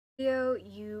Video,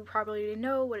 you probably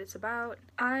know what it's about.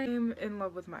 I'm in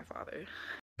love with my father.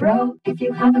 Bro, if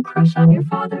you have a crush on your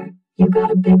father, you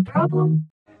got a big problem.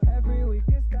 Every week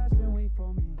is Fashion Week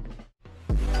for me.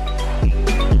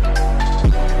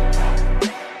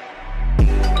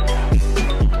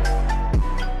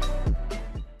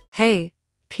 Hey,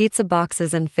 pizza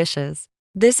boxes and fishes.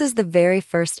 This is the very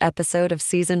first episode of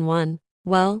season 1.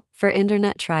 Well, for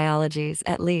internet trilogies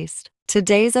at least.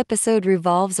 Today's episode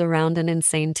revolves around an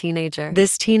insane teenager.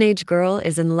 This teenage girl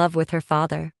is in love with her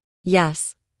father.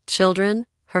 Yes, children,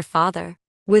 her father.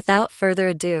 Without further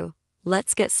ado,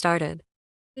 let's get started.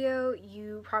 Video,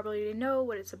 you probably know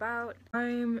what it's about.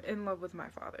 I'm in love with my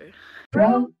father.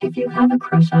 Bro, if you have a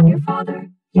crush on your father,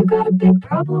 you got a big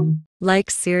problem. Like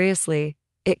seriously,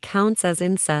 it counts as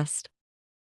incest.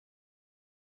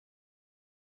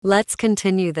 Let's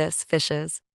continue this,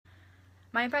 fishes.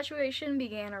 My infatuation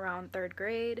began around 3rd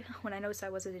grade when I noticed I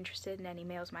wasn't interested in any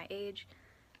males my age.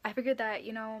 I figured that,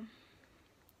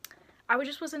 I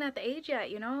just wasn't at the age yet,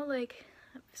 like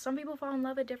some people fall in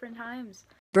love at different times.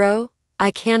 Bro,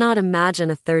 I cannot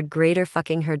imagine a 3rd grader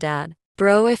fucking her dad.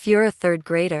 Bro, if you're a 3rd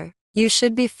grader, you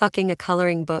should be fucking a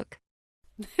coloring book.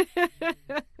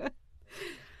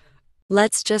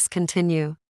 Let's just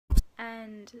continue.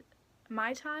 And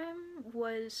my time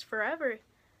was forever.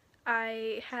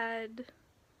 I had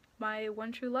my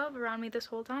one true love around me this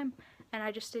whole time, and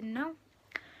I just didn't know.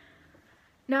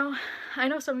 Now, I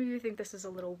know some of you think this is a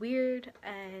little weird,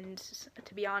 and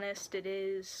to be honest, it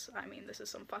is. I mean, this is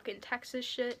some fucking Texas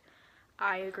shit.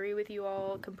 I agree with you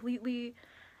all completely.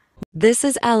 This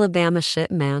is Alabama shit,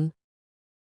 man.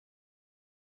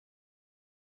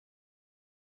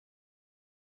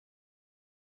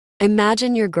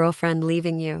 Imagine your girlfriend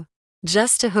leaving you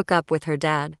just to hook up with her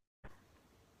dad.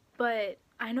 But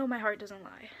I know my heart doesn't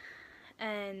lie.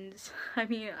 And I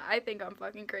mean, I think I'm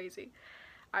fucking crazy.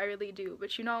 I really do. But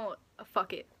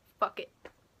fuck it. Fuck it.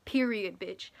 Period,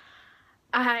 bitch.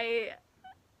 I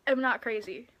am not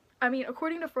crazy. I mean,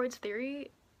 according to Freud's theory,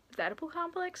 the Oedipal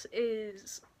complex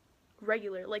is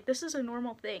regular. Like, this is a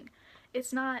normal thing.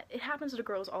 It's not, it happens to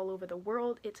girls all over the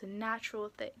world. It's a natural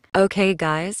thing. Okay,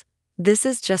 guys, this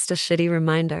is just a shitty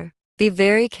reminder. Be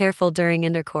very careful during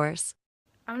intercourse.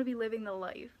 I'm gonna be living the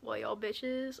life while y'all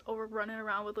bitches over running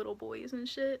around with little boys and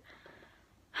shit.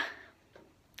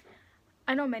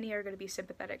 I know many are gonna be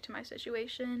sympathetic to my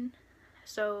situation,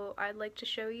 so I'd like to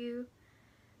show you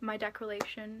my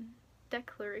declaration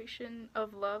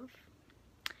of love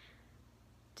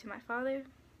to my father,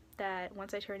 that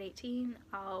once I turn 18,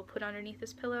 I'll put underneath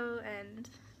this pillow, and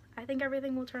I think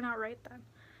everything will turn out right then.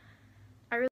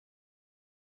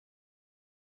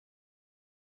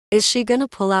 Is she gonna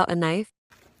pull out a knife?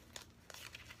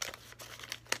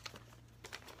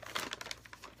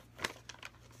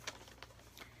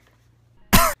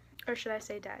 Or should I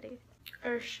say daddy?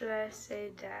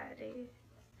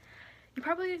 You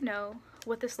probably know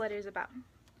what this letter is about.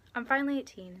 I'm finally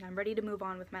 18 and I'm ready to move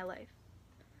on with my life.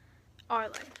 Our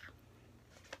life.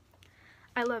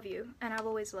 I love you and I've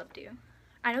always loved you.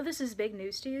 I know this is big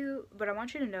news to you, but I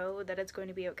want you to know that it's going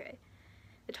to be okay.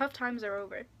 The tough times are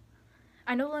over.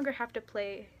 I no longer have to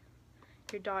play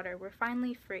your daughter. We're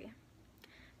finally free.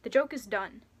 The joke is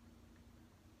done.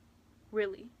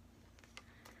 Really.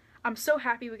 I'm so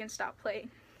happy we can stop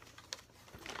playing.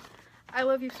 I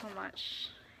love you so much.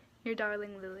 Your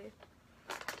darling Lily.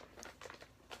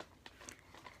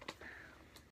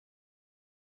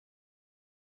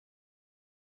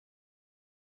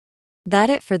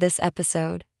 That's it for this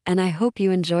episode, and I hope you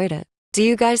enjoyed it. Do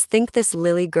you guys think this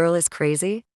Lily girl is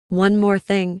crazy? One more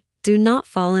thing, do not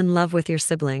fall in love with your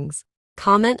siblings.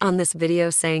 Comment on this video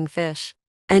saying fish.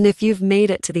 And if you've made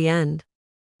it to the end,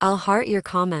 I'll heart your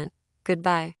comment.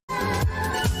 Goodbye.